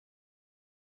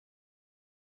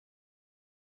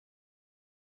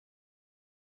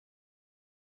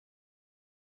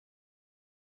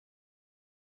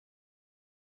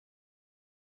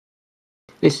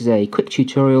This is a quick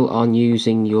tutorial on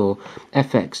using your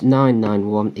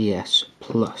fx-991ES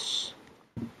Plus.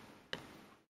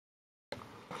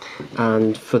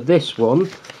 And for this one,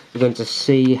 we're going to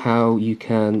see how you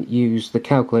can use the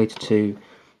calculator to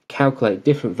calculate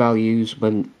different values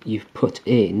when you've put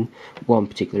in one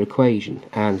particular equation.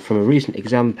 And from a recent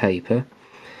exam paper,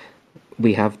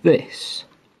 we have this.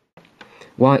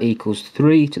 Y equals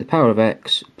 3 to the power of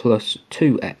x plus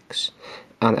 2x,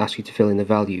 and ask you to fill in the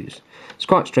values. It's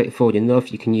quite straightforward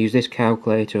enough. You can use this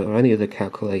calculator or any other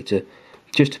calculator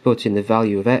just to put in the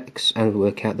value of x and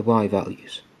work out the y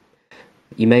values.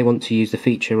 You may want to use the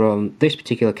feature on this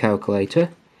particular calculator,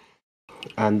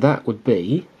 and that would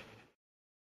be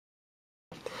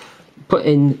put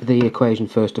in the equation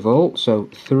first of all. So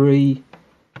 3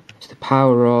 to the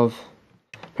power of,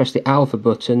 press the alpha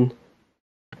button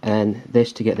and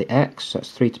this to get the x, so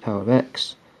that's 3 to the power of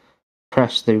x.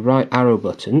 Press the right arrow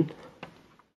button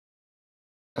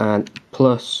and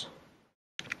plus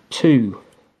 2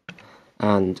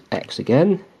 and x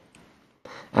again.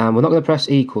 And we're not going to press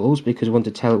equals because we want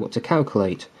to tell it what to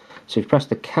calculate. So we press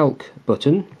the CALC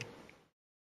button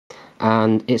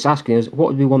and it's asking us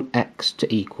what do we want x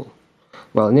to equal.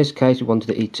 Well, in this case we wanted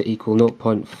it to equal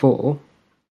 0.4.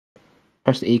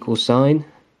 Press the equal sign.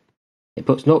 It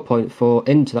puts 0.4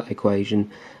 into that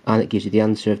equation and it gives you the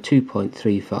answer of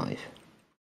 2.35.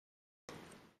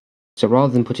 So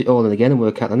rather than put it all in again and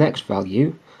work out the next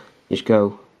value, just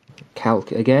go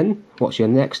calc again. What's your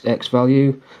next x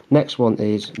value? Next one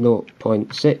is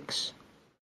 0.6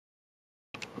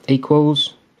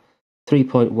 equals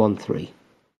 3.13.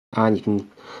 And you can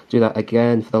do that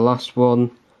again for the last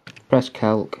one. Press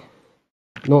calc,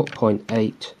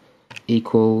 0.8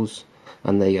 equals,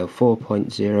 and there you go,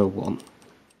 4.01.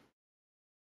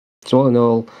 So all in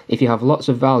all, if you have lots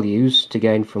of values to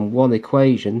gain from one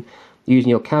equation, using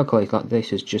your calculator like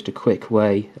this is just a quick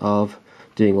way of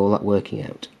doing all that working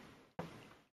out.